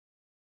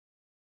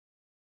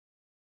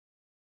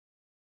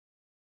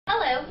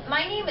Hello,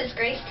 my name is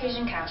Grace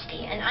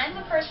Kujankowski, and I'm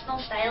the Personal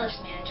Stylist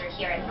Manager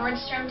here at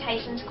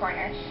NordstromTysons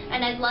Corner,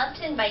 and I'd love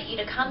to invite you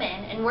to come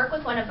in and work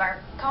with one of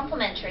our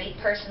complimentary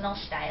personal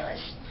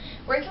stylists.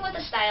 Working with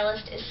a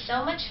stylist is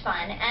so much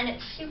fun, and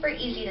it's super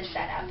easy to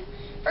set up.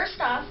 First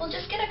off, we'll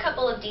just get a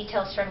couple of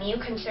details from you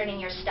concerning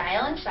your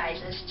style and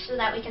sizes so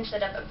that we can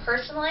set up a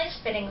personalized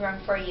fitting room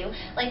for you,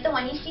 like the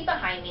one you see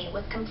behind me,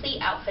 with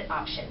complete outfit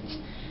options.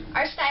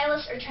 Our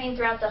stylists are trained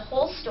throughout the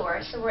whole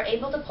store, so we're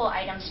able to pull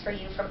items for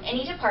you from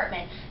any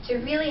department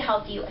to really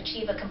help you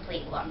achieve a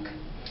complete look.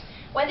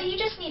 Whether you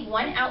just need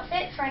one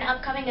outfit for an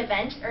upcoming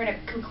event or a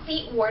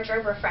complete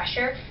wardrobe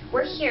refresher,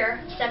 we're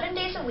here 7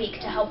 days a week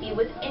to help you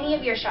with any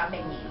of your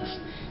shopping needs.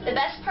 The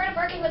best part of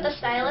working with a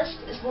stylist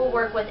is we'll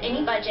work with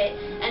any budget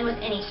and with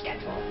any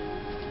schedule.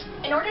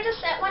 In order to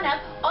set one up,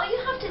 all you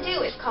have to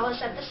do is call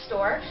us at the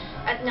store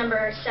at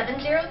number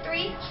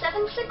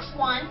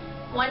 703-761-1121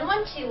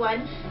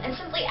 and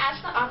simply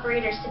ask the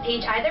operators to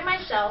page either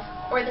myself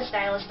or the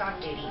stylist on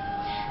duty.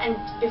 And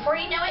before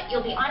you know it,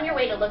 you'll be on your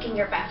way to looking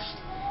your best.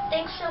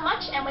 Thanks so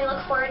much, and we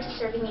look forward to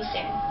serving you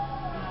soon.